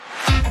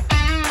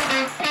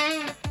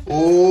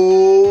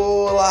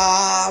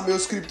Olá,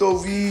 meus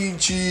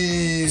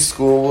cripto-ouvintes!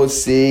 Com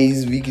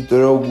vocês,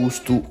 Victor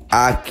Augusto,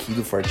 aqui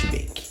do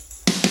Fortebank.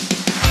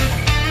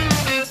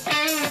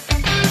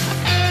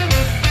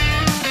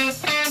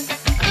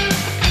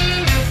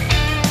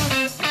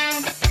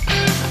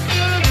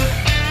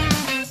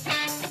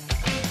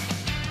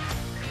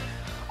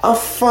 A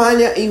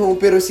falha em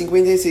romper os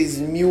 56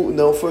 mil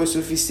não foi o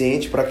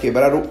suficiente para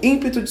quebrar o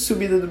ímpeto de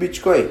subida do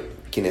Bitcoin,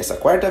 que nessa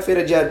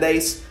quarta-feira, dia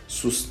 10,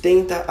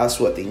 sustenta a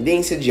sua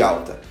tendência de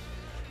alta.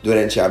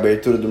 Durante a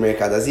abertura do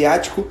mercado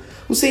asiático,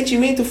 o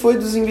sentimento foi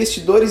dos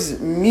investidores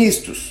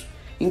mistos,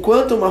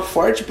 enquanto uma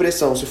forte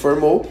pressão se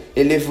formou,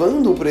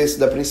 elevando o preço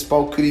da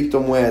principal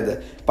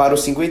criptomoeda para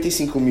os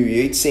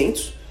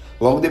 55.800,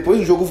 logo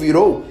depois o jogo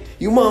virou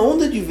e uma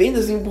onda de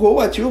vendas empurrou o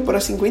ativo para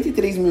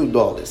 53 mil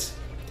dólares.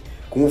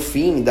 Com o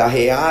fim da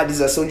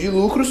realização de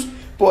lucros,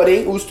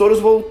 porém, os touros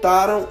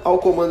voltaram ao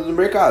comando do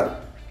mercado,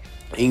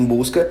 em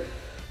busca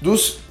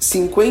dos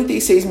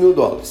 56 mil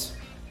dólares.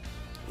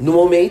 No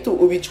momento,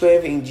 o Bitcoin é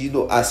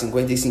vendido a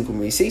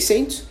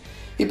 55.600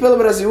 e pelo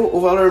Brasil o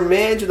valor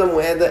médio da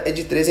moeda é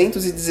de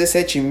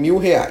 317 mil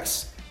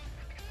reais.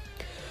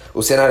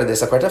 O cenário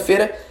dessa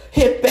quarta-feira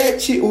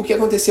repete o que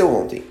aconteceu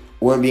ontem.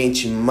 O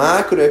ambiente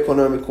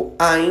macroeconômico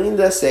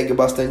ainda segue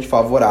bastante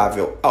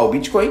favorável ao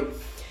Bitcoin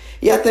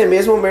e até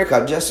mesmo ao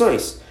mercado de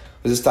ações.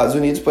 Os Estados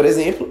Unidos, por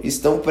exemplo,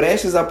 estão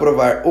prestes a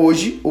aprovar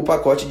hoje o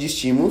pacote de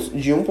estímulos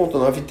de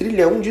 1,9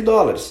 trilhão de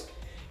dólares,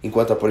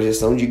 enquanto a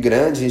projeção de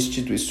grandes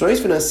instituições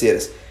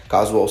financeiras,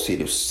 caso o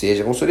auxílio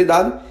seja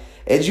consolidado,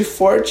 é de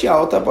forte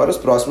alta para os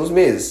próximos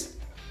meses.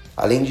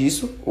 Além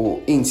disso, o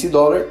índice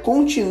dólar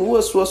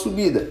continua sua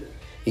subida,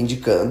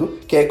 indicando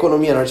que a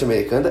economia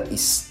norte-americana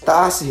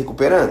está se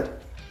recuperando.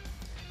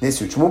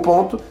 Nesse último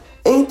ponto,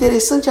 é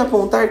interessante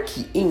apontar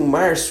que, em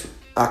março,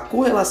 a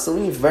correlação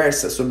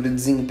inversa sobre o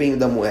desempenho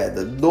da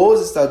moeda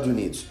dos Estados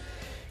Unidos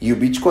e o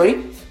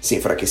Bitcoin se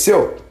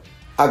enfraqueceu.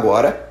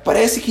 Agora,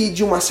 parece que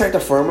de uma certa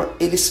forma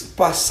eles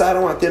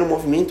passaram a ter um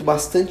movimento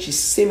bastante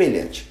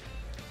semelhante.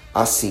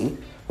 Assim,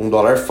 um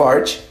dólar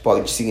forte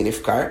pode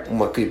significar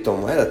uma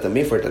criptomoeda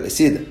também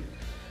fortalecida.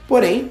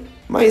 Porém,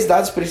 mais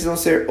dados precisam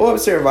ser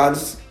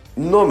observados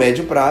no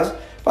médio prazo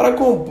para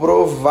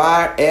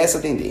comprovar essa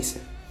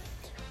tendência.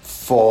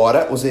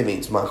 Fora os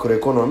eventos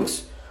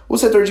macroeconômicos, o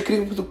setor de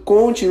cripto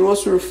continua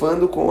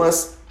surfando com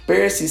as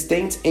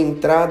persistentes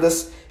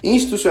entradas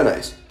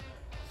institucionais.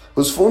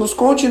 Os fundos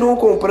continuam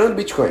comprando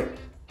Bitcoin.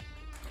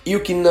 E o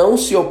que não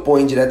se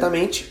opõe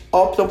diretamente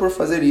optam por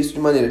fazer isso de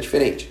maneira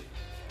diferente.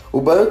 O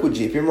banco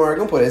JP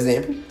Morgan, por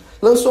exemplo,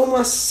 lançou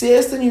uma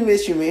cesta de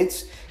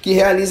investimentos que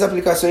realiza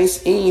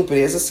aplicações em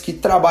empresas que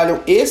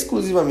trabalham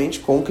exclusivamente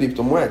com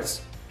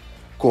criptomoedas,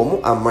 como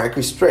a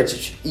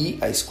MicroStrategy e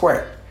a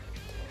Square.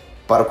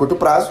 Para o curto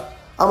prazo,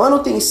 a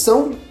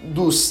manutenção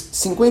dos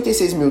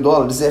 56 mil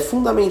dólares é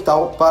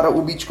fundamental para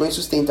o Bitcoin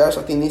sustentar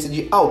sua tendência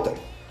de alta.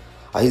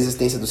 A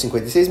resistência dos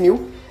 56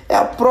 mil é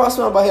a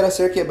próxima barreira a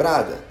ser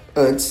quebrada,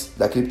 antes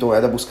da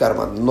criptomoeda buscar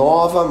uma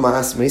nova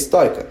máxima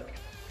histórica.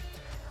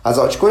 As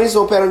altcoins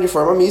operam de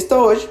forma mista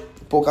hoje.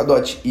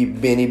 Polkadot e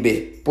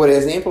BNB, por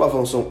exemplo,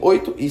 avançam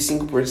 8% e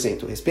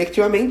 5%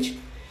 respectivamente.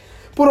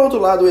 Por outro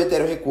lado, o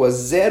Ethereum recua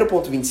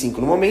 0,25%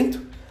 no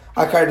momento.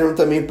 A Cardano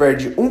também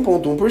perde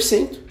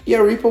 1,1% e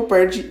a Ripple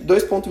perde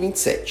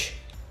 2,27%.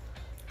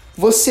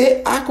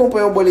 Você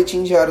acompanhou o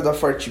boletim diário da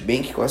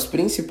Fortebank com as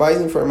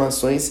principais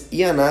informações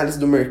e análise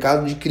do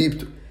mercado de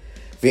cripto.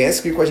 Venha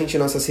seguir com a gente em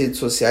nossas redes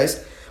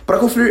sociais para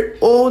conferir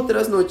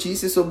outras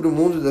notícias sobre o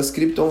mundo das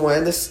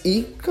criptomoedas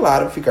e,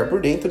 claro, ficar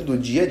por dentro do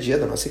dia a dia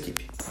da nossa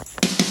equipe.